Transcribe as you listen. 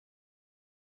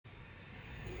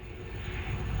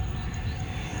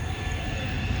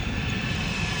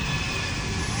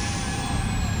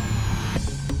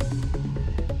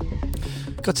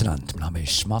Grüezi, mein Name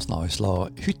ist Marcel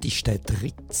Häusler. Heute ist der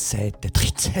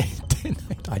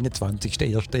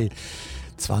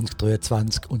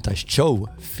 21.01.2023 und das ist die Show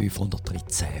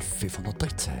 513.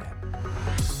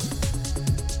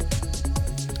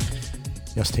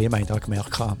 Ja, das Thema habe ich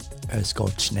gemerkt, es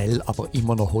geht schnell, aber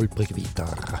immer noch holprig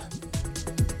weiter.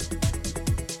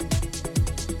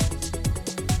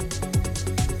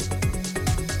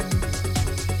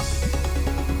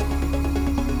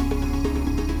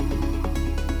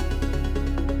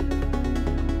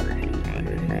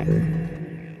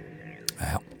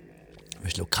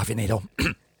 Kaffee nicht da.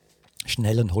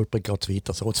 Schnell und holprig geht es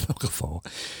weiter, so zu vor.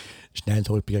 Schnell und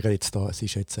holprig jetzt da. Es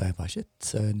ist jetzt,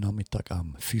 Nachmittag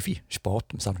am 5 Uhr,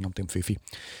 Sport, am Samstag um 5 Uhr,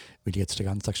 weil ich jetzt den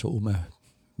ganzen Tag schon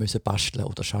müssen basteln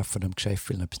oder arbeiten am Geschäft,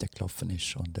 weil noch etwas nicht gelaufen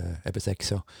ist. Und eben 6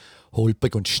 Jahre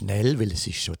holprig und schnell, weil es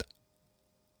ist schon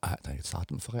es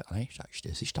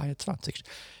ist der 21.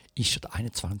 Ist schon der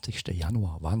 21.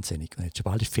 Januar, wahnsinnig. Und jetzt schon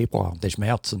bald ist Februar und dann ist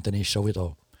März und dann ist schon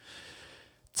wieder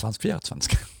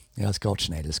 2024. Ja, es geht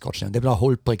schnell. Und eben auch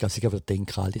holprig, als ich aber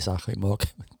denke, all die Sachen im Morgen,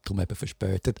 darum eben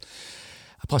verspätet.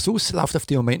 Aber sonst läuft auf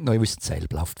dem Moment noch, ich wüsste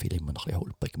selber, läuft viel immer noch ein bisschen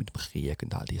holprig mit dem Krieg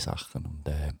und all die Sachen. Und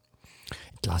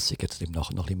Entlassung jetzt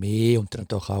noch ein bisschen mehr und dann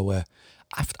doch auch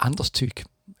einfach anderes Zeug.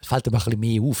 Es fällt mir ein bisschen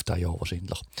mehr auf, dieses Jahr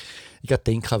wahrscheinlich. Ich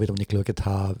denke auch wieder, als ich geschaut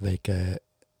habe, wegen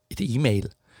in der E-Mail,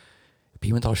 ich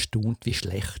bin immer erstaunt, wie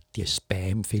schlecht die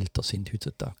Spam-Filter sind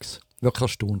heutzutage. Wirklich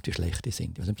erstaunt, wie schlecht die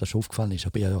sind. Ich weiß nicht, ob das schon aufgefallen ist.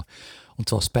 Aber und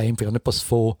zwar Spam-Filter, nicht bloß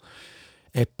von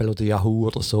Apple oder Yahoo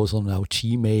oder so, sondern auch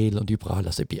Gmail und überall.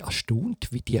 Also ich bin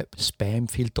erstaunt, wie die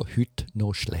Spam-Filter heute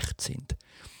noch schlecht sind.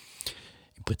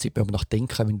 Im Prinzip, wenn man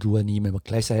nachdenken, wenn du eine E-Mail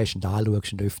gelesen hast und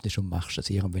anschaust und öffnest und machst das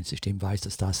wenn das System weiss,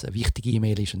 dass das eine wichtige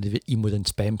E-Mail ist und immer den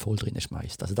Spam-Folder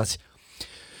reinschmeißt. Also das,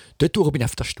 dort bin ich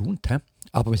einfach erstaunt.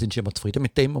 Aber wir sind schon immer zufrieden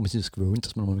mit dem und wir sind uns gewöhnt,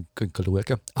 dass wir mal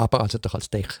schauen. Aber also doch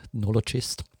als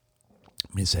Technologist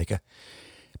muss ich sagen,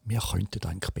 wir könnten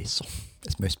eigentlich besser.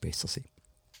 Es müsste besser sein.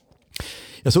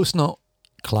 Ja, sonst noch,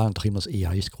 klar, natürlich immer das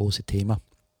AI ist das grosse Thema.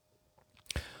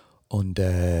 Und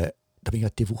da bin ich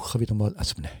diese Woche wieder mal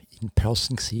in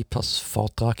Person gewesen, als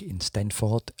Vortrag in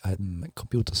Stanford, am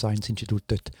Computer Science Institute.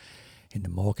 Dort in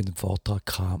dem Morgen einen Vortrag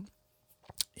gehabt,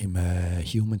 im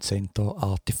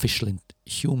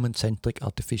Human-Centric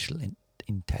Artificial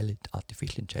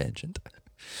Intelligence.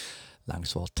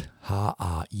 Langes Wort,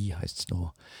 HAI heisst es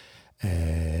noch.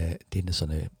 Denen so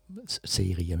eine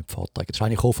Serie mit Vorträgen. Das war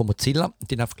eigentlich auch von Mozilla.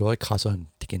 Die haben geschaut,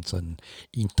 die gehen so eine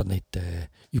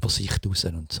Internet-Übersicht raus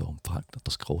und so. Und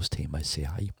das grosse Thema ist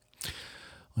AI.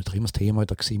 Und da war immer das Thema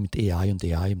da mit AI und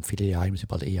viele AI, dass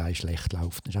überall AI schlecht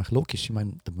läuft. Das ist eigentlich logisch, ich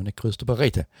meine, da müssen wir nicht groß darüber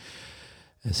reden.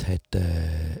 Es hat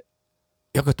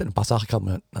ja gut, ein paar Sachen die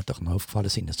mir natürlich noch aufgefallen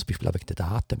sind, also zum Beispiel auch wegen der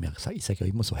Daten. Ich sage ja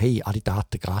immer so, hey, alle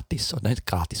Daten gratis, oder nicht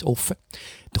gratis, offen.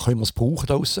 Da können wir es brauchen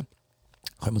draussen.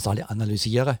 Können wir es alle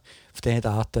analysieren auf diese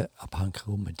Daten. Aber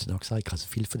herum haben sie noch gesagt, also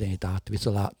viele von diesen Daten, wie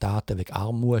so Daten wegen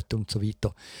Armut und so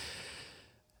weiter.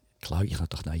 Klar, ich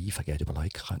natürlich naiv,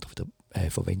 überlegen, können wieder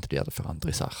verwendet werden für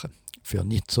andere Sachen. Für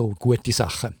nicht so gute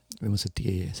Sachen, wie man so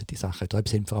die Sachen, da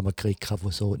sind vor allem Amerika,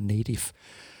 wo so Native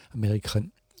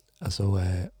American, also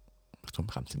man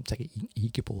kann es nicht sagen,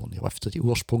 eingeborene, aber so die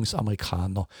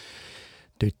Ursprungsamerikaner,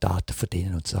 dort Daten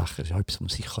verdienen und Sachen. Das ist etwas, was man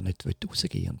sicher nicht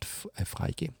rausgehen und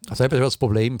freigeben. Also eben das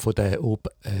Problem von den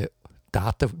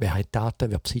Daten, wer hat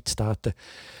Daten, wer besitzt Daten.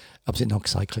 Aber sie haben auch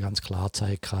gesagt, ganz klar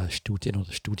zeigen, Studien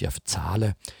für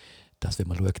Zahlen, dass wenn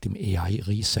man schaut im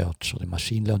AI-Research oder im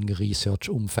Machine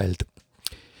Learning-Research-Umfeld,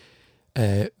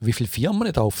 wie viele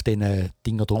Firmen da auf diesen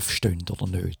Dingen draufstehen oder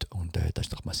nicht. Und das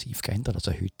ist doch massiv geändert.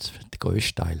 Also heute, der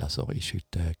grösste Teil ist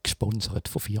heute gesponsert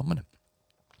von Firmen.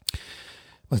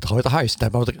 Was das heute heisst, da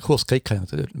haben wir den Kurs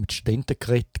gekriegt, mit Studenten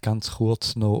geredet, ganz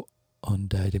kurz noch,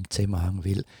 und in dem Zusammenhang,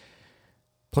 weil,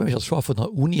 das ist schon von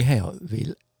der Uni her,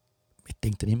 weil ich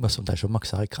denke dann immer so, und da schon mal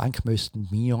gesagt, eigentlich müssten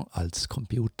wir als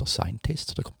Computer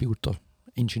Scientists oder Computer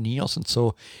Engineers und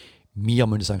so, wir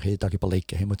müssen uns eigentlich jeden Tag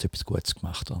überlegen, haben wir jetzt etwas Gutes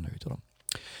gemacht oder nicht. Oder?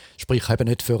 Sprich, eben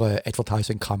nicht für eine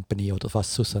Advertising Company oder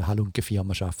was sonst eine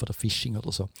Halunke-Firma arbeiten oder Phishing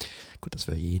oder so. Gut, das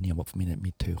will niemand von meinen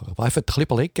Mithörern. Aber einfach ein bisschen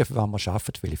überlegen, für was man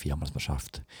arbeitet, welche Firma man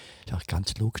arbeitet. Das ist eigentlich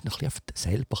ganz logisch,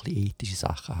 selber ein bisschen ethische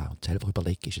Sachen haben und selber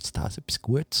überlegen, ist jetzt das etwas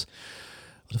Gutes?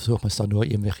 Oder versucht man es da nur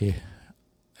irgendwelche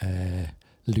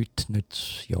Leute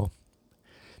nicht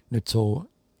so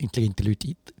intelligente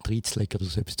Leute reinzulegen oder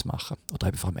so etwas zu machen. Oder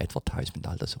eben vor allem Advertisement,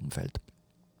 all das Umfeld.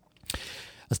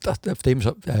 Also das ist eben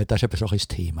schon ein das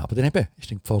Thema. Aber dann eben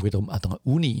ist die Frage wiederum an der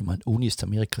Uni. Ich meine, Unis in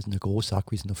Amerika sind ja gross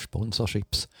angewiesen auf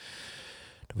Sponsorships.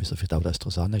 Da wisst ihr vielleicht auch, dass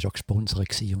Rosanna auch gesponsert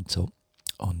war und so.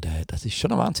 Und das ist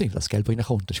schon ein Wahnsinn, dass das Geld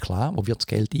reinkommt. Das ist klar, wo wird das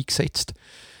Geld eingesetzt?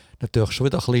 natürlich schon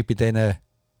wieder ein bisschen bei diesen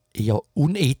eher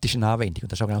unethischen Anwendungen.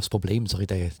 Und das ist auch genau das Problem,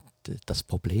 das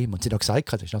Problem. Und sie haben auch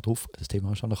gesagt, das ist noch drauf, das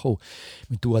Thema ist schon noch gekommen,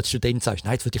 wenn du als Student sagst,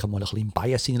 nein, jetzt würde ich einmal ein bisschen im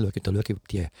Bias hineinschauen, da schauen,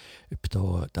 ob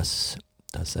da das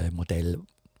Modell,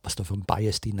 was da für ein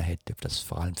Bias drin hat, ob das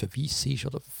vor allem für Weiss ist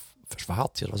oder für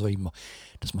Schwarze oder was auch immer,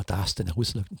 dass man das dann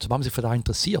herausschaut. Und sobald man sich für das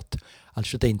interessiert, als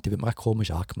Student, wird man auch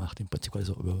komisch angemacht. Im Prinzip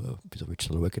also, wieso willst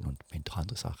du schauen und wenn doch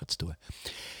andere Sachen zu tun.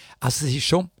 Also es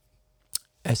ist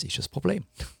ein Problem.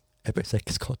 Eben, ich sage,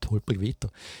 es geht holprig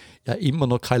weiter. Ja, immer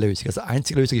noch keine Lösung. Also die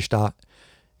einzige Lösung ist da,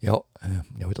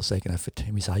 wieder sagen, einfach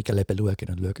in mein eigenes Leben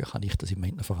schauen, kann ich das im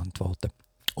Moment noch verantworten.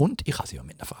 Und ich kann sie im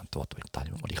Moment noch verantworten, was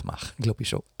ich mache, glaube ich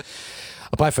schon.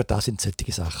 Aber einfach das sind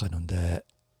solche Sachen. Und das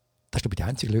ist, glaube ich, die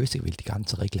einzige Lösung, weil die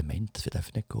ganzen Reglemente, das wird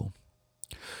einfach nicht gehen.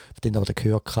 Dann aber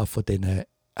gehört von denen,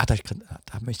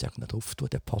 da müsste ich auch noch drauf tun,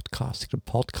 der Podcast. Ich glaube,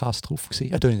 ein Podcast drauf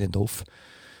gewesen. Da ich den drauf.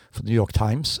 Von der New York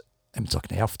Times. Ich bin so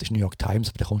genervt, das ist New York Times,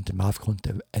 aber da kommt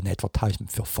ein Advertisement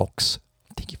für Fox.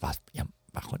 Da denke ich, was? Ja,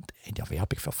 man kommt in der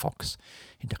Werbung für Fox.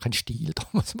 In der keinen Stil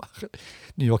damals machen.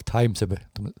 New York Times, eben.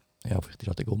 Ja, vielleicht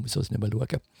ist der Grund, wieso sie nicht mehr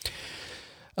schauen.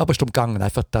 Aber es ist darum gegangen,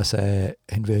 einfach, dass Leute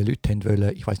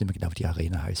wollen, ich weiß nicht mehr genau, wie die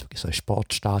Arena heisst, so ein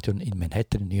Sportstadion in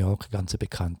Manhattan, in New York, ganz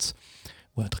bekannt,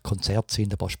 wo Konzerte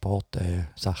sind, aber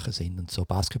Sportsachen sind und so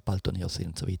Basketballturniere sind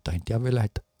und so weiter. Und die wollen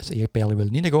halt, das Ehepaar will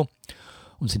reingehen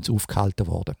und sind aufgehalten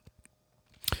worden.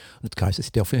 Und das heisst,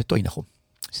 sie dürfen nicht da reinkommen.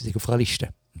 Sie sind auf einer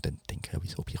Liste. Und dann denke ich,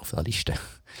 wieso bin ich auf einer Liste?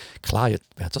 Klar,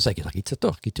 wer hat so sagen, da gibt es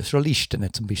ja schon Listen.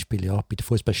 Zum Beispiel bei den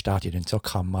Fußballstadien, wenn so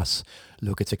Kameras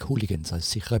schauen, sie Hooligans. Also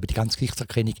sicher, die ganze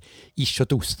Gesichtserkennung ist schon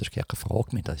draus. Das ist keine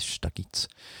Frage mehr. Da gibt es.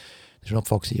 Das ist noch die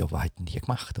Frage, ja, was hat denn die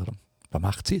gemacht? Oder? Was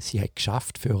macht sie? Sie hat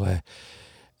geschafft für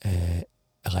eine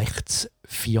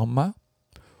Rechtsfirma,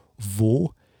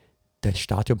 wo der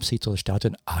Stadionbesitzer oder das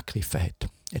Stadion angegriffen hat.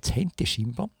 Jetzt haben die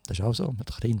scheinbar, das ist auch so, man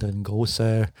hat hinter einen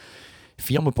grossen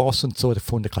Firmenboss und so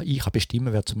gefunden, ich kann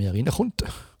bestimmen, wer zu mir reinkommt.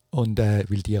 Und weil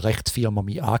die Rechtsfirma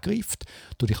mich angreift,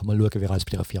 tue ich mal schauen, wer alles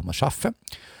bei dieser Firma arbeitet.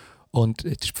 Und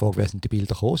jetzt ist die Frage, wer sind die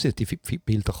Bilder gekommen? Sind die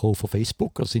Bilder gekommen von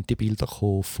Facebook oder sind die Bilder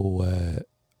gekommen von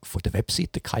der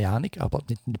Webseite? Keine Ahnung, aber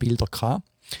nicht die Bilder gehabt.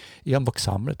 Irgendwo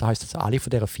gesammelt. Das heisst, dass alle von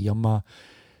dieser Firma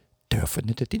dürfen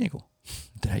nicht dort reingehen.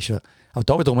 Dann ist ja auch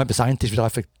da wiederum das eine ist wieder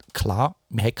einfach klar,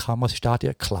 man hat Kameras im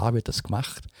Stadion, klar wird das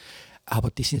gemacht.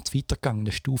 Aber die sind jetzt weitergegangen,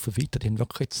 eine Stufe weiter. Die haben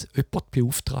wirklich jetzt jemanden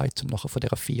beauftragt, um nachher von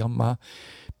dieser Firma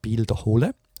Bilder zu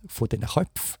holen, von diesen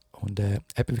Köpfen. Und eben,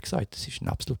 wie gesagt, das ist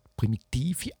eine absolut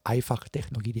primitive, einfache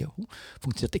Technologie, die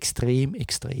funktioniert extrem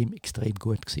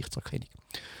gut, Gesichtserkennung.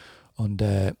 Und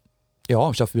es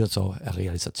war wieder so eine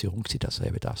Realisation, dass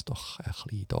eben das doch ein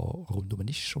bisschen da rundum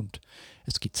ist. Und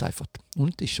es gibt es einfach.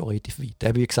 Und es ist schon relativ weit.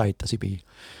 Eben, wie gesagt, dass ich bin,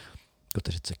 gut,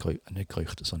 das ist jetzt nicht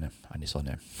Gerüchte, sondern kann ich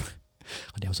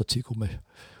auch so Zeug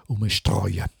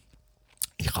umstreuen.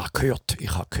 Ich habe gehört,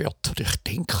 oder ich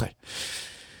denke.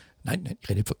 Nein, ich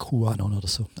rede nicht von QAnon oder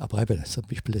so. Aber eben, zum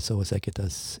Beispiel so sagen,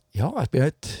 dass, ja, ich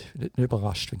bin nicht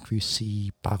überrascht, wenn gewisse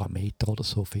Parameter oder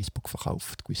so Facebook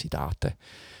verkauft, gewisse Daten.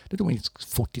 Nicht unbedingt das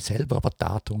Foto selber, aber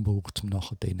Daten braucht, um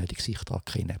nachher die Gesichter zu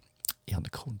erkennen, ihren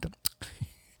Kunden.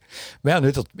 Wäre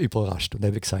nicht überrascht. Und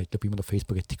wie gesagt, ich glaube, immer noch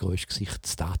Facebook hat die grösste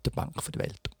Gesichtsdatenbank der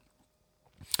Welt.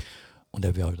 Und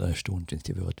er wäre wieder eine Stunde, wenn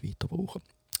sie die weiter brauchen.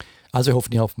 Also ich hoffe,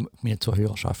 ihr auf meine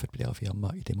Zuhörer arbeitet bei dieser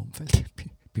Firma in dem Umfeld.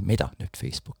 Bei Meta, nicht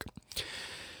Facebook.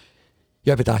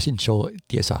 Ja, aber das sind schon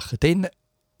die Sachen. Dann,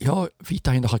 ja,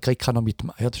 weiterhin nachher kriege ich noch mit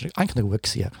dem, ja, das ist eigentlich noch gut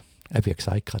gewesen. Ich habe ja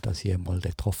gesagt, dass ich einmal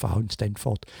den getroffen habe in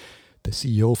Stanford, der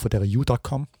CEO von der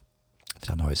U.com, das ist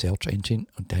eine neue Search Engine,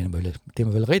 und mit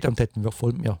dem wir reden, und da hätten wir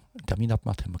voll mit mir einen Termin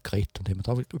abgemacht, haben wir geredet, und haben wir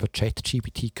da über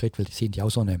ChatGPT geredet, weil die sind ja auch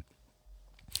so ein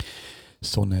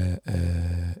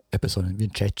wie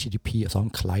ein ChatGPT, also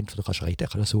ein Client, wo du kannst reden,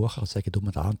 kann suchen, kannst sagen, du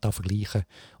musst da und da vergleichen,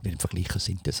 und in dem Vergleichen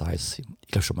Synthesize,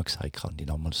 ich habe schon mal gesagt, ich habe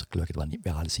nochmal so geschaut,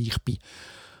 wer alles ich bin,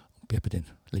 und bin eben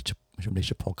im letzten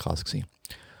Podcast gewesen.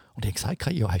 Und er hat gesagt,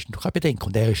 ja, hast du keine Bedenken,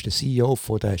 und er ist der CEO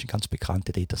der ist ein ganz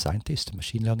bekannter Data Scientist, ein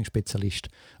Machine Learning Spezialist,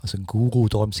 also ein Guru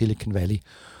hier im Silicon Valley,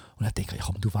 und er denkt, ja,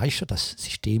 du weißt ja, das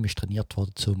System ist trainiert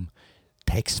worden, zum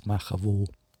Text zu machen, wo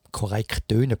korrekt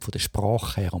tönen von der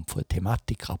Sprache her und von der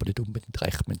Thematik, aber nicht unbedingt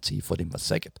recht sein von dem, was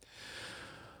sie sagen.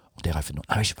 Und er einfach nur,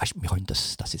 weißt, wir können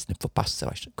das jetzt nicht verpassen.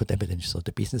 Weißt, gut, eben, dann ist so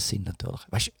der Business-Sinn natürlich.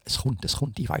 Weißt, es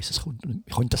kommt, ich weiss, es kommt, und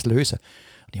wir können das lösen.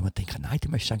 Und jemand denkt, nein, du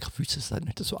möchtest eigentlich wissen, dass das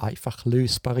nicht so einfach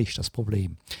lösbar ist, das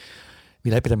Problem.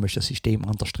 Weil eben, dann musst du das System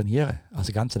anders trainieren.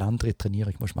 Also ganz eine andere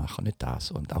Trainierung musst du machen, nicht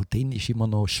das. Und auch dann ist immer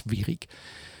noch schwierig,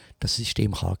 das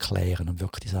System kann erklären und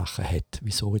wirklich die Sachen hat,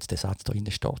 wieso jetzt der Satz da drin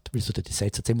steht. Weil so die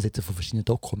Sätze zusammensetzen von verschiedenen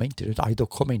Dokumenten, nicht ein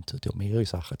Dokument, sondern mehrere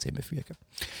Sachen zusammenfügen.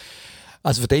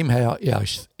 Also von dem her, ja, war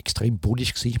es extrem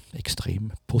bullisch gewesen,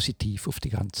 extrem positiv auf die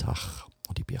ganze Sache.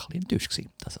 Und ich war ein bisschen enttäuscht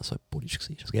gewesen, dass er so bullisch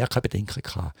war. Also ich hatte keine Bedenken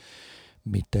gehabt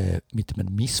mit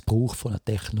einem Missbrauch von einer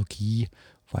Technologie,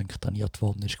 die eigentlich trainiert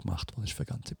worden ist, gemacht worden ist für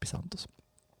ganz etwas anderes.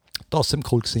 Trotzdem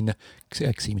cool gewesen,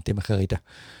 mit dem ich reden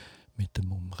mit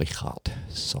dem Richard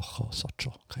Socher,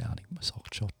 keine Ahnung, wie man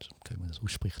sagt, wie man das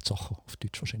ausspricht, Socher auf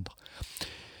Deutsch wahrscheinlich.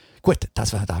 Gut,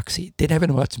 das war da gewesen. Dann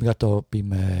haben wir jetzt gerade da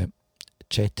beim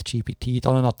ChatGPT,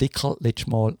 da einen Artikel letztes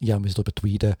Mal, ich musste darüber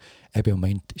tweeten, im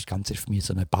Moment ist ganz für mich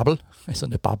so eine Bubble,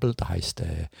 das heisst,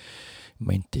 im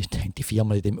Moment haben die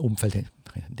Firmen in dem Umfeld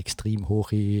extrem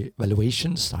hohe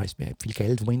Valuations, das heisst, man hat viel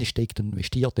Geld, das man steckt und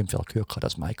investiert, im Fall gehört,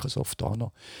 dass Microsoft da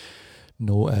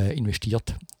noch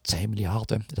investiert, 10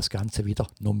 Milliarden, das Ganze wieder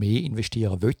noch mehr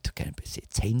investieren will, ob es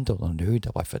jetzt haben oder nicht,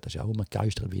 aber das ist auch immer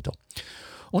geistert wieder.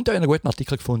 Und da habe ich einen guten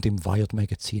Artikel gefunden im Wired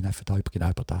Magazin, genau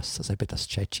über das, also eben das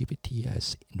ChatGPT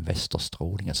als Investors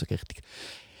Trolling, also richtig,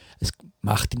 es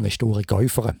macht Investoren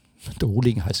Käufer,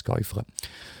 Trolling heisst Käufer.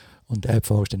 Und dann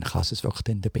kann es wirklich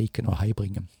den Bacon noch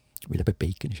heimbringen, weil eben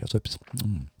Bacon ist ja so etwas,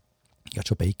 ich habe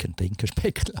schon Bacon, trinken,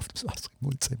 Speck, läuft das Wasser im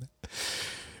Mund zusammen.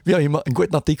 Wie auch immer, ein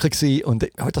guter Artikel gewesen. Und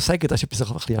ich würde sagen, das ist etwas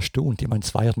ein bisschen erstaunt. Ich meine,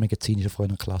 das Wired Magazin war ja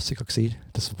vorher ein Klassiker gewesen.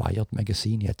 Das Wired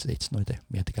Magazin, jetzt noch in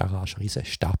der Garage, eine riesen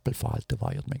Stapel von alten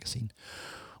Wired Magazin.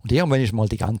 Und irgendwann ist mal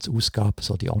die ganze Ausgabe,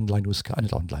 so die Online-Ausgabe,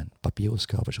 nicht Online,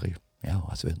 Papierausgabe schreiben. Ja,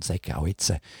 also würde ich sagen, auch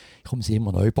jetzt kommen sie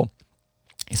immer noch über.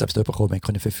 Ich habe es bekommen, man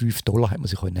konnte für $5 hat man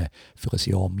sich für ein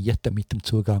Jahr mieten mit dem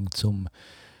Zugang zu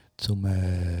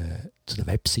der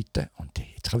Webseite. Und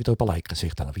jetzt kann ich wieder überlegen, soll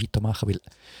ich dann noch weitermachen, weil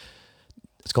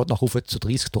es geht nach zu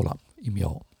 $30 im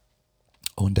Jahr.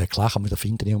 Und klar kann man da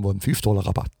finden, irgendwo einen $5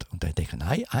 Rabatt. Und dann denke ich,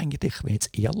 nein, eigentlich, wenn ich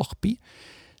jetzt ehrlich bin,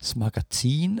 das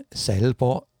Magazin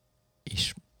selber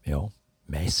ist ja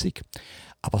mäßig.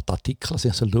 Aber die Artikel, also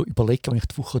ich soll überlegen, wenn ich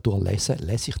die Woche durchlese,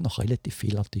 lese ich noch relativ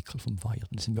viele Artikel vom Wired.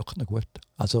 Die sind wirklich noch gut.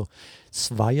 Also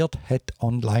das Wired hat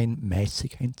online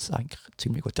mäßig eigentlich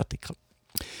ziemlich gute Artikel.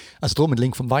 Also darum ein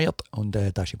Link vom Wired und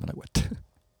das ist immer noch gut.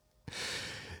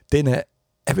 Dann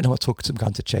eben nochmal zurück zum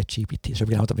ganzen ChatGPT. Das ist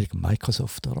genau da wegen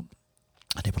Microsoft. Oder? Und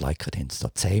ich überlege, haben sie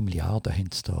da 10 Milliarden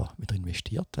haben sie da wieder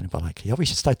investiert. Und ich überlege, ja, wie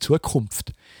ist jetzt da die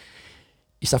Zukunft?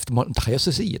 Ist einfach mal, und da kann es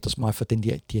sein, dass man einfach dann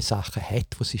die Sachen hat,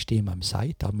 die das System einem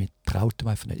sagt, aber man traut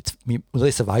man einfach nicht. Oder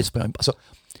das weiss man, also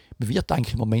man wird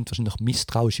eigentlich im Moment wahrscheinlich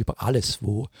misstrauisch über alles,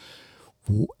 wo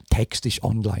Text ist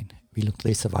online. Weil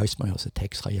unterdessen weiss man ja, dass ein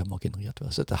Text kann ja mal generiert werden.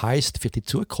 Also das heisst, für die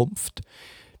Zukunft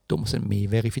muss man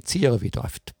mehr verifizieren wieder,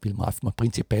 weil man einfach mal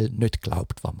prinzipiell nicht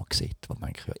glaubt, was man sieht. Was man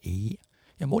eigentlich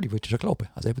ja mal, ich würde schon glauben.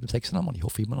 Also eben, ich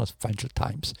hoffe immer noch, dass Financial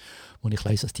Times, wo ich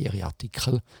lese, dass die ihre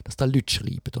Artikel, dass da Leute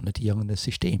schreiben und nicht irgendein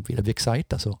System. Weil, wie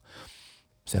gesagt, also,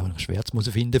 es wäre schwer zu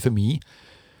finden für mich,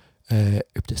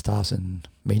 ob das ein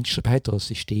Mensch hat oder ein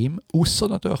System, außer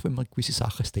natürlich, wenn man gewisse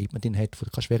Sachen, Statement drin hat, wo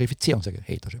du kannst verifizieren und sagen,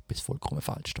 hey, da ist etwas vollkommen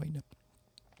falsch drin.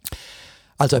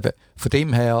 Also eben, von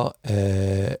dem her,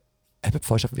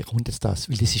 wie kommt jetzt das?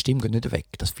 Weil das System geht nicht weg,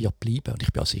 das wird bleiben. Und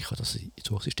ich bin auch sicher, dass es ins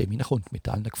Suchsystem hineinkommt mit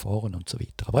allen Gefahren und so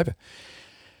weiter. Aber eben,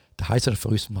 das heisst ja für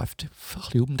uns, man einfach ein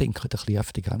bisschen umdenken,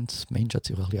 die ganze Menschheit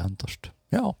sich ein bisschen anders.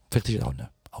 Ja, vielleicht ist es auch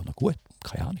noch gut,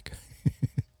 keine Ahnung.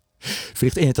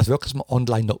 Vielleicht ist das wirklich, dass man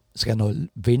online sich noch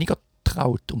weniger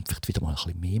traut und vielleicht wieder mal ein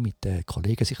bisschen mehr mit den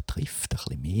Kollegen sich trifft, ein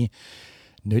bisschen mehr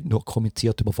nicht nur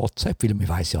kommuniziert über WhatsApp, weil man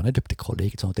weiß ja nicht, ob der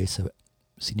Kollege dessen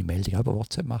seine Meldung über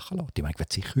WhatsApp machen lässt. Ich meine, es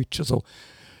wird sicher heute schon so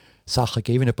Sachen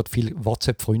geben, wenn jemand viele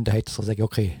WhatsApp-Freunde hat, dass er sagt,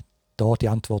 okay, da die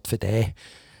Antwort für den,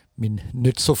 mein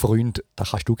nicht so Freund, da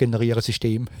kannst du generieren, ein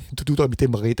System. Du da mit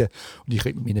dem reden und ich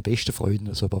rede mit meinen besten Freunden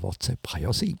also über WhatsApp. Kann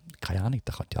ja sein. Keine Ahnung,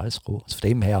 da kann ja alles kommen. Also von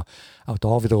dem her, auch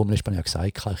da wiederum, lässt man ja gesagt,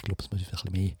 ich glaube, dass man sich ein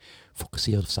bisschen mehr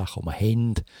fokussiert auf Sachen, die man hat.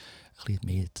 Ein bisschen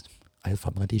mehr,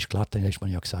 einfach man ist glatt, dann lässt man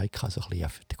ja gesagt, also ein bisschen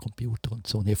auf den Computer und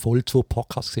so. Ich habe voll 2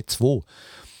 Podcasts gesehen, 2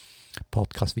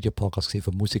 Videopodcasts gesehen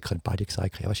von Musikern, und beide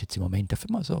gesagt, ja, ist jetzt im Moment einfach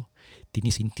mal so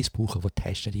deine Synthes brauchen, wo du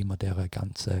hast nicht immer dem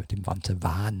ganzen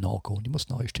Wahn nachgehen. Ich muss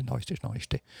das Neueste.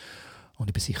 Und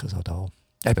ich bin sicher so da.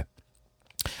 Eben.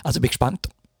 Also ich bin gespannt.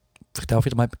 Vielleicht auch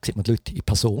wieder mal, sieht man die Leute in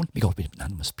Person. Ich gehe mit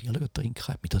einem Bier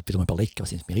trinken, mir wieder mal überlegen, was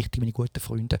sind mir richtig meine guten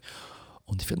Freunde.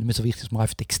 Und ich finde es nicht mehr so wichtig, dass man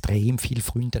einfach extrem viele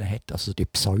Freunde hat, also die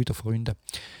Pseudo-Freunde.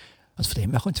 Also von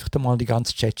dem her kommt vielleicht mal die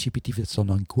ganze ChatGPT wieder so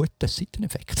noch einen guten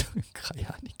Seiteneffekt. Keine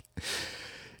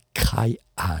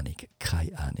Ahnung.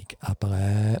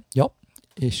 Aber ja,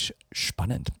 ist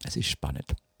spannend. Es ist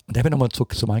spannend. Und eben nochmal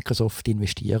zurück zu Microsoft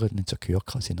investieren. Und so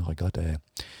gehört, sie nachher gerade ein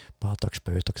paar Tage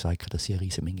später gesagt, dass sie eine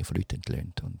riesige Menge von Leuten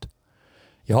entlöhnt. Und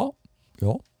ja,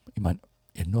 ich meine,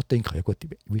 ich nur denke, ja gut,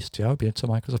 ich wüsste ich bin nicht so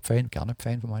Microsoft-Fan, gerne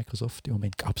Fan von Microsoft, im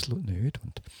Moment absolut nicht.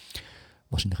 Und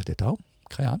wahrscheinlich dort auch.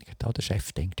 keine Ahnung, da der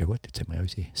Chef denkt, ja gut, jetzt haben wir ja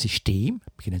unser System,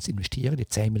 wir können jetzt investieren, die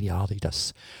 10 Milliarden in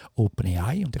das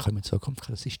OpenAI und dann können wir in Zukunft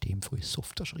das System für uns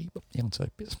Software schreiben. Irgend so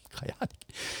etwas, keine Ahnung.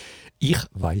 Ich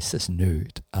weiß es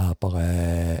nicht, aber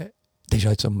das ist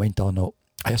jetzt im Moment auch noch,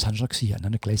 das haben wir noch gesehen, ich habe noch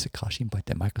nicht gelesen, bei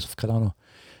der Microsoft gerade auch noch,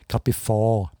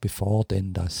 gerade bevor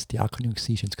denn das die Ankündigung war,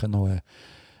 haben sie gerade noch ein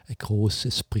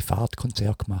grosses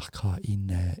Privatkonzert gemacht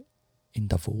in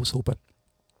Davos oben.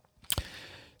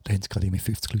 Da haben sie gerade mit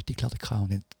 50 Leute geladen und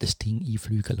haben das Ding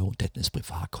einfliegen lassen und dort ein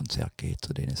Privatkonzert gegeben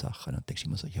zu diesen Sachen. Und dann denkst du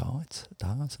immer so, ja, jetzt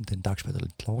das. Und dann den Tag später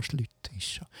entlässt Leute. Das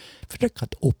ist ja vielleicht nicht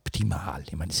gerade optimal.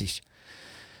 Ich meine, es ist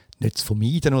nicht zu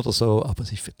vermeiden oder so, aber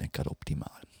es ist vielleicht nicht gerade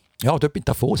optimal. Ja, dort mit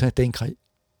Davos denke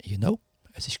ich,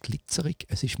 es ist glitzerig,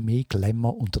 es ist mehr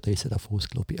Glamour unterdessen Davos,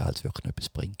 glaube ich, als wirklich etwas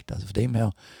bringt. Also von dem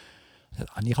her,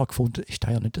 habe ich auch gefunden, ist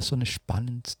das ja nicht so ein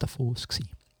spannendes Davos gewesen.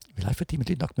 Weil einfach die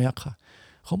Leute noch gemerkt haben,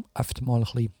 komm, einfach mal ein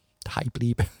bisschen daheim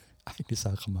bleiben, eigene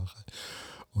Sachen machen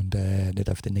und nicht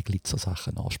auf diese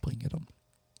Glitzer-Sachen anspringen. Dann.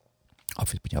 Aber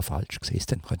vielleicht bin ich auch falsch gesehen,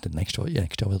 dann könnte ich nächstes Jahr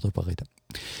wieder darüber reden.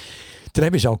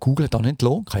 Dann ist auch Google dann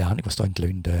entlohnt, keine Ahnung, was da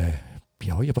entlöhnt.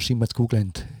 Ja, wahrscheinlich jetzt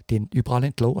Google den überall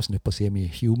entlohnt, also nicht per se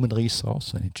mit Human Resource,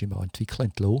 sondern immer auch Entwickler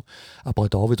entlohnt. Aber auch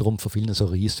da wiederum von vielen so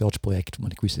Research-Projekten, wo man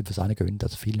nicht gewusst, was reingehen,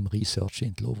 also viel im Research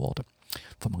entlohnt worden.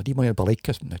 Von mir immer überlegen,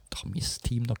 dass nicht mein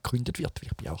Team noch gegründet wird, weil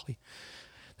ich bin auch ein bisschen,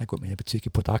 na gut, meine Bezüge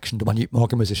Production, da muss ich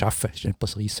morgen arbeiten, das ist nicht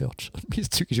das Research, meine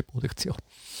zügige Produktion.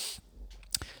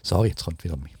 Sorry, jetzt kommt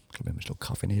wieder, ich glaube, einen Schluck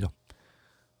Kaffee nieder.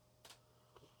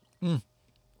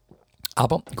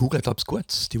 Aber Google hat es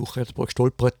gut. Die Woche hat es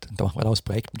gestolpert. Und da machen wir auch ein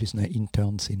Projekt mit unseren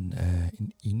Interns in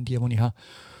Indien, die ich habe.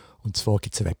 Und zwar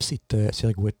gibt es eine Webseite, eine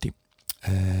sehr gute,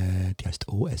 die heißt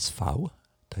OSV.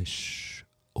 Das ist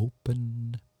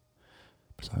Open.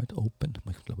 Was heißt Open?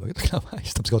 Ich glaube, wie das genau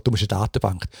heisst. Es geht um eine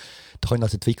Datenbank. Da können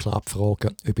als Entwickler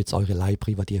abfragen, ob jetzt eure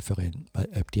Library,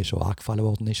 ob die schon angefallen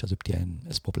worden ist, also ob die ein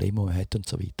Problem hat und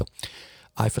so weiter.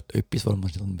 Einfach etwas, wo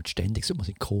man ständig so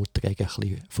den Code dagegen ein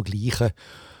bisschen vergleichen.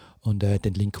 Und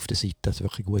den Link auf der Seite, das ist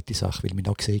wirklich eine gute Sache, weil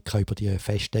wir auch gesehen haben, über die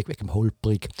Festtage wegen dem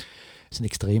Holprig, es sind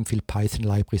extrem viele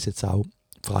Python-Libraries jetzt auch,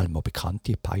 vor allem auch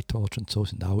bekannte PyTorch und so,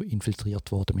 sind auch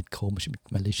infiltriert worden mit komischen,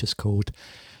 mit malicious Code.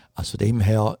 Also von dem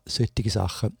her, solche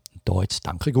Sachen, da jetzt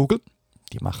danke Google,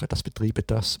 die machen das, betreiben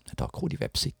das, da eine coole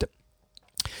Webseite.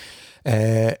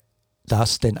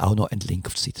 Das dann auch noch ein Link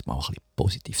auf der Seite, die auch ein bisschen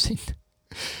positiv sind.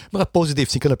 Man hat positiv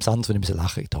sind etwas anderes, wenn ich ein bisschen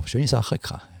lachen. Ich habe schöne Sachen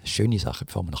gehabt. Schöne Sachen,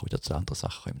 bevor wir noch wieder zu anderen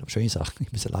Sachen kommen. Schöne Sachen,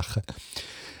 ich muss lachen.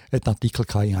 Ich hatte einen Artikel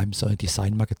in einem so einem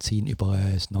Designmagazin über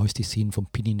das neues Design von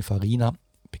Pininfarina,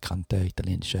 bekannter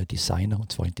italienischer Designer.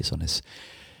 Und zwar haben die so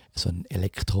einen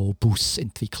Elektrobus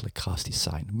entwickelt, krasses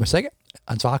Design. Ich muss sagen,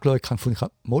 als angeschaut habe, fand ich,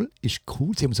 mal, ist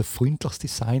cool, sie haben so ein freundliches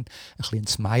Design, ein bisschen ein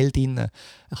Smile drin, ein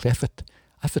bisschen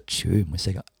einfach schön, muss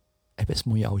ich sagen. Eben, es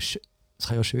kann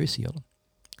ja schön sein, oder?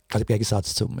 Also im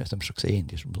Gegensatz zum, das haben wir schon gesehen,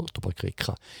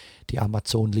 die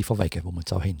Amazon-Lieferwege, die wir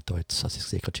jetzt auch haben. Also ich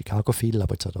sehe gerade Chicago viel,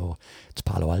 aber jetzt auch da in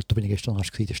Palo Alto bin ich gestern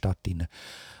erst gesehen, die Stadt drin.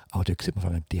 Aber dort sieht man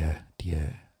vor allem die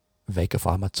Wege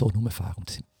von Amazon rumfahren und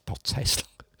die sind potzhässlich.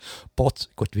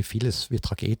 Gut, wie vieles, wie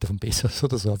Trageten von Bezos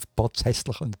oder so,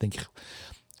 potzhässlich. Und dann denke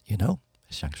ich, das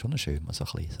ist eigentlich schon schön, mal so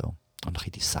ein bisschen so, und ein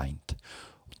bisschen designt.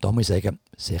 Und da muss ich sagen,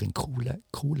 sehr ein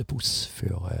cooler Bus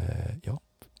für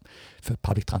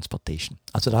Public Transportation.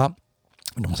 Also da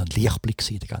noch so ein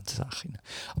Lichtblick in der ganzen Sache.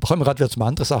 Aber kommen wir gerade wieder zu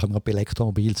anderen Sachen, wenn wir bei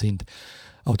Elektromobil sind.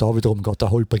 Auch da wiederum geht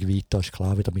der holprig weiter, ist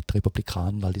klar, wieder mit den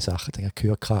Republikanern, all die Sachen, die ich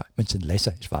gehört habe, wenn sie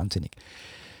lesen, ist wahnsinnig.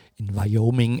 In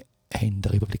Wyoming haben die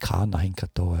Republikaner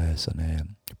da so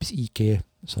etwas eingegeben,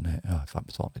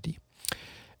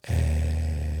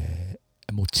 eine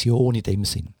Motion in dem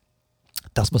Sinn,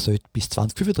 dass man bis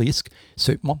 2035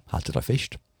 sollte man, haltet euch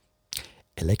fest,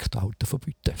 Elektroauto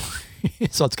verbieten.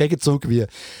 So als Gegenzug, wie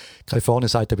Kalifornien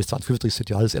sagt, bis 2035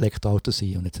 sollte ja alles Elektroauto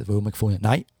sein. Und jetzt haben wir gefunden,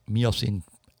 nein,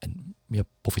 wir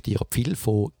profitieren viel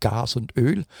von Gas und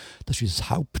Öl. Das ist unser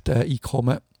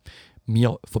Haupteinkommen.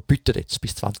 Wir verbieten jetzt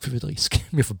bis 2035.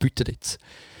 Wir verbieten jetzt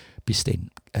bis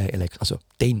dann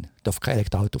dann darf kein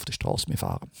Elektroauto auf der Straße mehr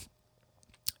fahren.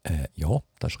 Ja,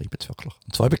 das schreiben sie wirklich.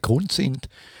 Und zwar Grund sind,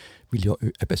 weil ja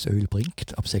eben das Öl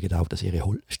bringt, aber sie sagen auch, dass ihre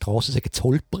Straßen zu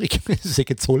holprig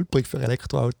für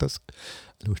Elektroautos.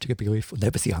 Lustiger Begriff. Und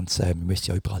eben, wir müssen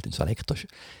ja überall in so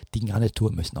Elektro-Ding rein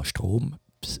tun, müssen auch Strom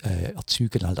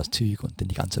erzeugen, all das Zeug und dann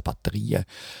die ganzen Batterien.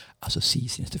 Also sie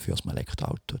sind dafür, dass man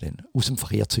Elektroauto dann aus dem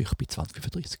Verkehr züchten bei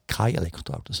 2035. Keine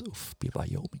Elektroautos bei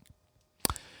Wyoming.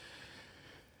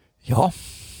 Ja,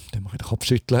 dann muss ich den Kopf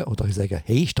schütteln oder ich sage,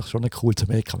 hey, ist doch schon cool zu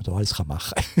merken, was man da alles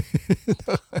machen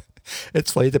kann.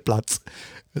 Jetzt für jeden Platz.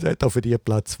 Es hat auch für den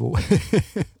Platz, wo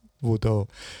da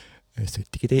eine solche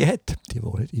Idee hat. Die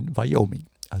wohnen in Wyoming.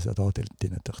 Also da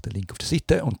natürlich der Link auf der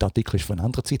Seite. Und der Artikel ist von einer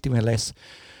anderen Zeitung, die ich lese.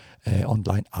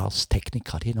 Online Ars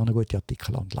Technica, die haben auch noch gute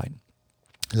Artikel online.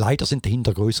 Leider sind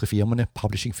dahinter größere Firmen,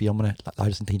 Publishing-Firmen,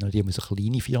 leider sind dahinter die so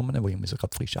kleine Firmen, die so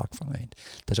gerade frisch angefangen haben.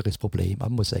 Das ist auch das Problem. Aber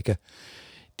man muss sagen,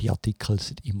 die Artikel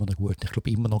sind immer noch gut. Ich glaube,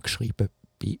 immer noch geschrieben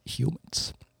bei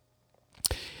Humans.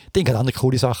 Dann gibt andere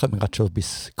coole Sachen, wenn wir gerade schon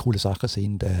bis coole Sachen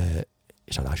sind,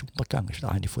 ist auch schon untergegangen. Ist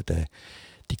eine von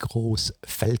die grosse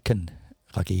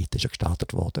Falcon-Rakete ist ja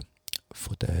gestartet worden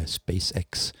von der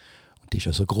SpaceX. Die ist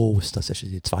ja so gross, das ist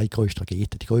die zweitgrößte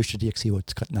Rakete. Die größte, die jetzt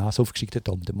gerade die NASA aufgeschickt hat,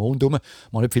 um den Mond herum.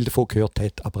 Man nicht viel davon gehört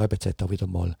hat, aber eben, jetzt hat auch wieder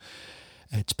mal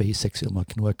die SpaceX wieder mal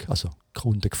genug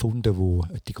Kunden gefunden,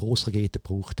 die die grosse Rakete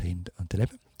gebraucht haben. Und dann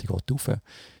eben, die geht rauf, das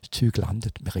Zeug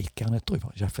landet, man redet gerne nicht darüber.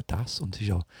 Es ist einfach das und es ist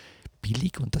ja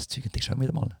billig und das Zeug ist schon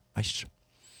wieder mal, weißt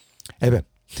du. Eben,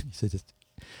 ich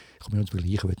kann mir uns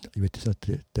vergleichen, ich will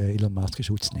den Elon Musk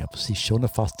Schutz nehmen, aber es ist schon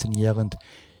faszinierend,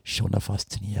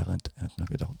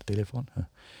 Telefon,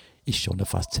 ist schon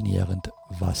faszinierend,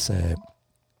 was er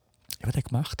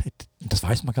gemacht hat. Und das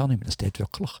weiß man gar nicht mehr. Das hat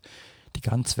wirklich die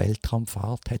ganze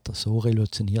Weltraumfahrt hat er so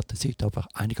revolutioniert, dass sie aber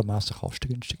einigermaßen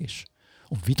kostengünstig ist.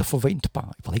 Und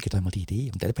wiederverwendbar. Überlegt euch mal die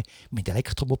Idee. Und eben mit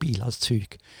Elektromobil als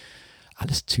Zeug.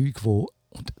 Alles Zeug, wo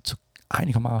und zu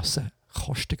einigermaßen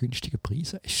kostengünstigen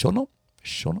Preisen ist schon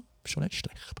nicht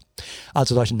schlecht.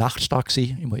 Also da war ein Nachtstart.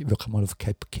 Ich muss wirklich mal auf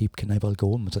Cape Canaveral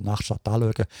gehen, also einen Nachtstart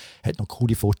anschauen. Hat noch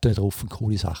coole Fotos drauf und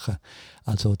coole Sachen.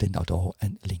 Also dann auch hier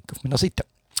ein Link auf meiner Seite.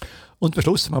 Und am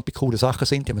Schluss, wenn wir bei coolen Sachen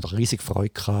sind, haben wir riesig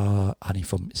Freude gehabt, habe ich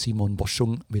von Simon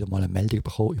Boschung wieder mal eine Meldung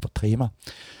bekommen über das Thema.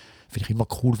 Finde ich immer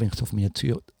cool, wenn ich so von meinen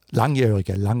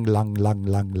langjährigen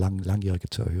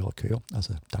Zuhörer höre.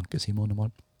 Also danke Simon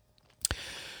nochmal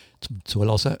zum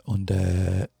Zuhören. Und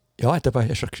ja, dabei war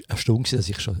es erstaunt, dass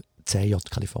ich schon 10 Jahre in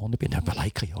Kalifornien bin. Dann habe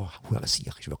ich mir gedacht, ja,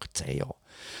 sicher ist wirklich 10 Jahre.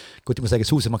 Gut, ich muss sagen,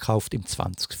 das Haus haben wir gekauft im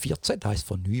 2014, das heisst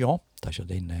von Neujahr. Das ist ja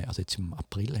dann, also jetzt im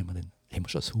April haben wir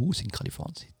schon ein Haus in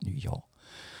Kalifornien seit Neujahr.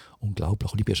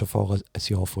 Unglaublich. Und ich bin schon vorher ein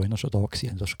Jahr vorher schon da gewesen,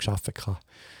 habe das schon geschafft.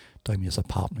 Da haben wir ein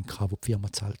Apartment gehabt, das die Firma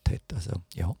gezahlt hat. Also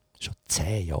ja, schon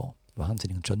 10 Jahre.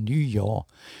 Wahnsinnig. Und schon 9 Jahre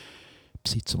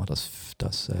besitzen wir das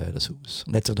Haus.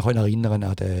 Und jetzt kann ich mich erinnern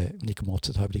an den Nico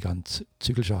Mozart, die ganze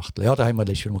Zügelschachtel. Ja, da haben wir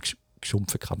letztes Mal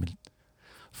geschumpft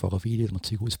vor einer Weile, dass man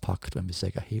Zeug auspackt, wenn wir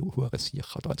sagen, hey, hure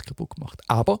sicher, da hat es kaputt gemacht.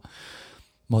 Aber,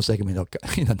 mal sagen, wir haben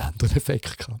einen anderen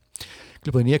Effekt gehabt. Ich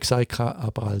glaube, ich habe nie gesagt,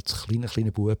 aber als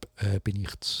kleiner Bub bin ich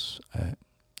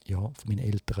von meinen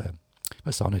Eltern, ich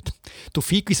weiß auch nicht, durch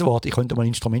Feigwiesen worden, ich könnte mal ein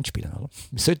Instrument spielen. Oder?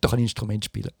 Man sollte doch ein Instrument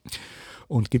spielen.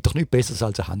 Und es gibt doch nichts Besseres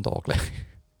als eine Handorgel.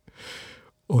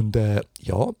 Und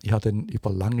ich habe dann über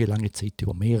lange Zeit,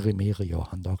 über mehrere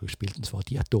Jahre Handorgel gespielt. Und zwar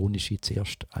diatonische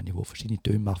zuerst, eine, die verschiedene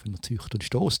Töne macht, wenn man züchtet und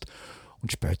stößt.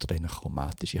 Und später dann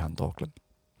chromatische Handorgeln.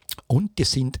 Und die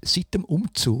sind seit dem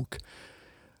Umzug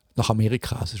nach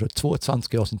Amerika, also schon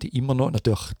 22 Jahre, sind die immer noch,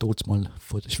 natürlich dort mal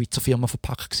von der Schweizer Firma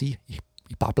verpackt gewesen, in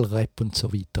Bubble Wrap und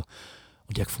so weiter.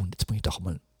 Und ich habe gefunden, jetzt muss ich doch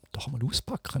mal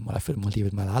auspacken, mal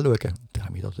anschauen. Dann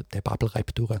habe ich den Bubble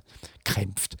Wrap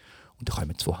durchgekämpft. Und da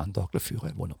können wir 2 Handorgeln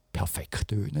führen, die noch perfekt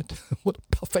tönen, die noch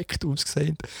perfekt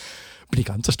aussehen. Bin ich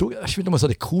ganz erstaunt. Das ist wieder mal so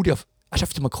eine coole, das war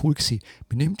einfach mal cool gewesen.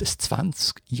 Man nimmt ein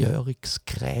 20-jähriges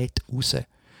Gerät raus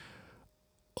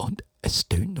und es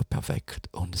tönt noch perfekt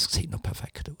und es sieht noch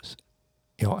perfekt aus.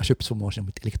 Ja, das ist etwas, was man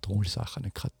mit elektronischen Sachen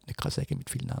nicht kann sagen, mit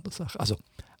vielen anderen Sachen. Also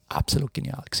absolut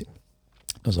genial gewesen.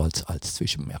 Also als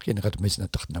Zwischenmerkung. Wir müssen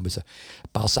natürlich noch ein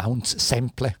paar Sounds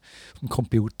samplen vom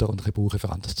Computer und brauchen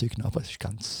für anderes Zeug noch. Aber es ist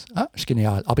ist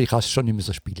genial. Aber ich kann es schon nicht mehr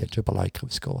so spielen. Ich habe schon überlegt, wie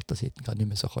es geht. Das hätte ich nicht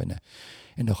mehr so können.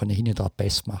 Ich konnte hinten dran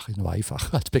Bass machen, noch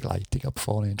einfacher als Begleitung. Aber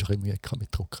vorne habe ich schon Mühe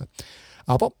mit Drucken.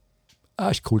 Aber es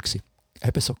war cool gewesen.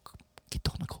 Eben so, gibt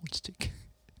doch noch cooles Zeug.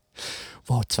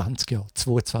 Wow, 20 Jahre,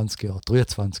 22 Jahre,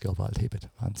 23 Jahre bald haben.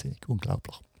 Wahnsinnig,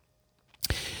 unglaublich.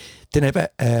 Dann eben,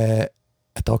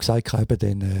 hat er gesagt,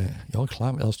 ja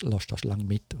klar, lass das lange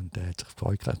mit und hat sich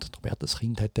gefreut, dass Robert das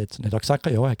Kind hat jetzt. Und er hat gesagt,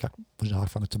 ja, er hat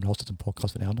angefangen zum Hören zum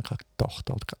Podcast, wenn er eine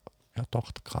Tochter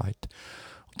gehabt.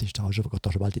 Und ist da schon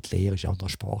bald in die Lehre, ist auch an einer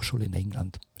Sprachschule in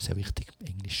England, sehr wichtig,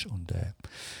 Englisch. Und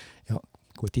ja,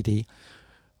 gute Idee.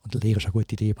 Und die Lehre ist eine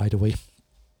gute Idee, by the way.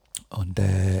 Und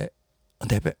eben,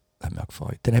 haben wir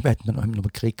gefreut. Dann haben wir noch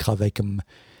gekriegt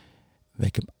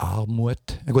wegen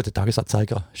Armut. Ja, gut, der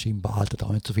Tagesanzeiger scheinbar haltet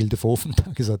auch nicht so viel davon vom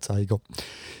Tagesanzeiger.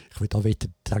 Ich würde auch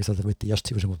wetten, der Tagesanzeiger wird die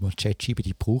erste sein, was man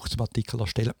ChatGPT braucht, zum Artikel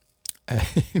erstellen.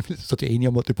 So die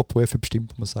eine mal überprüfen,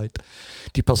 bestimmt, man sagt.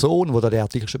 Die Person, die den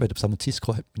Artikel schreibt, ob San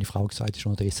Francisco, hat meine Frau gesagt, ist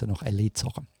unterdessen nach LA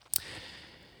gezogen.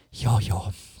 ja,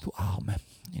 du Arme.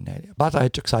 Aber er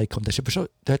hat schon gesagt, und da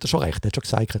hat er schon recht, er hat schon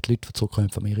gesagt, die Leute, die zurückkommen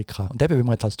von Amerika. Und eben, wenn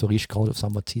man jetzt als Tourist gerade auf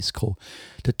San Francisco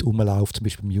dort rumläuft, zum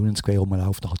Beispiel im Union Square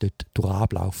rumläuft, nachher dort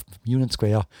durchabläuft, im Union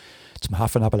Square zum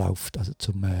Hafen runterläuft, also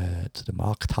zu der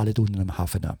Markthalle unten am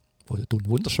Hafen, wo dort unten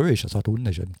wunderschön ist, also da unten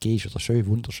ist ein Geh, ist schön,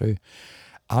 wunderschön.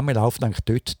 Einmal laufen eigentlich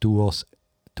dort durch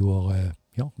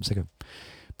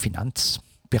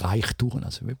Finanzbereich durch,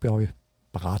 also wie bei euch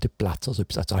Paradeplatz, also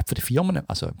für die Firmen,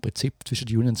 also im Prinzip zwischen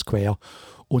der Union Square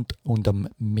und am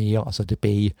Meer, also der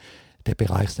Bay, der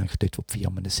Bereich ist eigentlich dort, wo die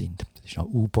Firmen sind. Das ist auch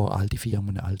Uber, all die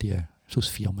Firmen, all die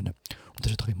Firmen. Und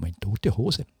das ist doch immer in tote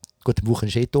Hose. Gut, im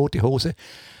Wochenende ist tote Hose,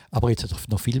 aber jetzt hat es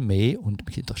noch viel mehr und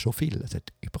wir sind doch schon viel. Es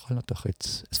hat überall natürlich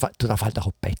jetzt, da fällt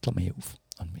auch Bettler mehr auf.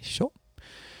 Und es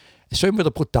ist schon immer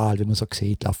wieder brutal, wenn man so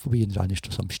sieht, laufen vorbei und dann ist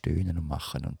das am Stöhnen und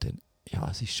Machen. Und dann, ja,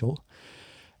 es ist schon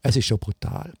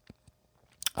brutal.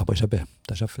 Aber das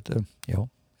ist einfach, ich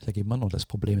sage immer noch, das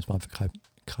Problem ist, man einfach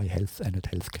keine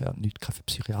Healthcare, keine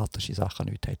psychiatrische Sachen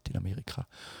nicht hat in Amerika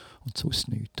und sonst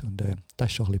nichts. Und das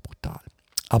ist schon ein bisschen brutal.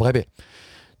 Aber eben,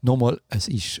 nochmal, hat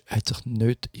sich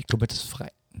nicht, ich glaube,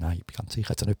 nein, ich bin ganz sicher,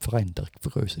 es hat sich nicht verändert. Für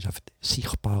uns ist es einfach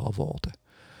sichtbarer geworden.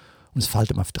 Und es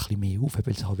fällt einem einfach ein bisschen mehr auf,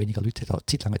 weil es auch weniger Leute hat.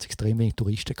 Zeit lang hat es extrem wenig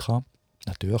Touristen gehabt.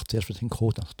 Natürlich, zuerst sind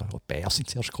gekommen, dann die Europäer sind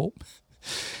zuerst gekommen.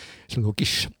 Ist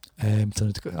logisch. So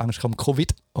Angst kam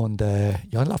Covid. Und dann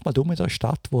läuft man in einer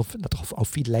Stadt, wo auch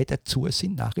viele Läden zu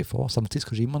sind, nach wie vor. San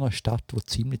Francisco ist immer noch eine Stadt, wo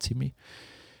ziemlich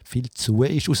viel zu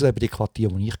ist. Außer eben die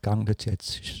Quartiere, wo ich gegangen bin,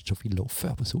 jetzt ist schon viel offen.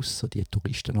 Aber sonst so die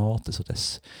Touristenorte, so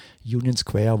das Union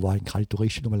Square, wo eigentlich keine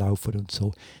Touristen rumlaufen und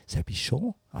so, das ist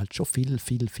schon viel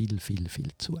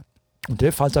zu. Und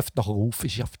dann fällt es einfach nachher auf,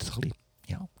 ist einfach ein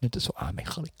bisschen, nicht so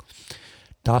anmächerlich.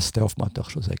 Das darf man doch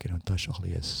schon sagen. Und das ist schon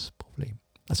ein bisschen ein Problem.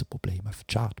 Also Problem, einfach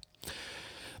schade.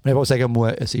 Man muss auch sagen,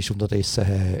 es ist unterdessen,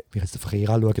 wenn wir jetzt den Verkehr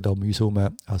anschauen, da um uns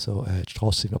herum, also die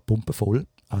Straßen sind pumpenvoll.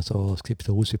 Also es sieht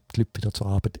wieder aus, wie die Leute wieder zur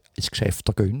Arbeit ins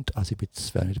Geschäft gehen. Also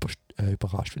ich wäre nicht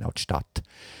überrascht, wenn auch die Stadt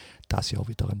das Jahr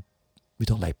wieder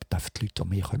erlebt, dass die Leute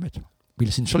mehr kommen. Weil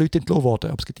es sind schon Leute entlassen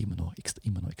worden, aber es gibt immer noch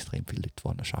extrem viele Leute, die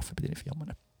arbeiten bei diesen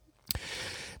Firmen.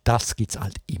 Das gibt es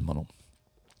halt immer noch.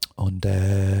 Und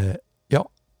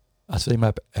also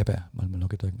immer eben, mal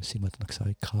schauen, was Simon noch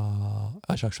gesagt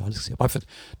hat. Ist auch schon alles gesehen. Aber einfach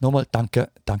nochmal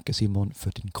danke Simon für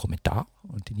deinen Kommentar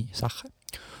und deine Sachen.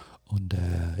 Und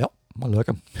mal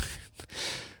schauen.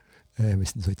 Wie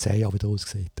es so in 10 Jahren wieder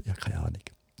aussieht. Ja, keine Ahnung.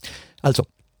 Also,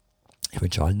 ich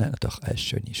wünsche allen natürlich eine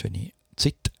schöne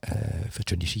Zeit für die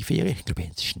schöne Skiferie. Ich glaube,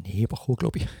 es ist Schnee bekommen,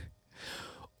 glaube ich.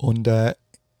 Und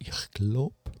ich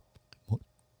glaube,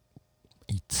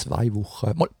 in 2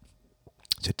 Wochen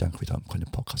ich sollte wieder einen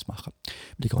Podcast machen.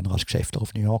 Ich gehe noch als Geschäft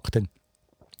auf New York, dann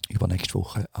übernächste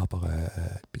Woche, aber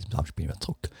bis zum Samstag bin ich wieder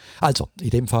zurück. Also,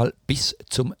 in dem Fall, bis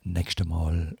zum nächsten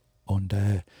Mal und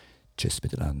tschüss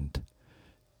miteinander.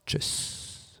 Tschüss.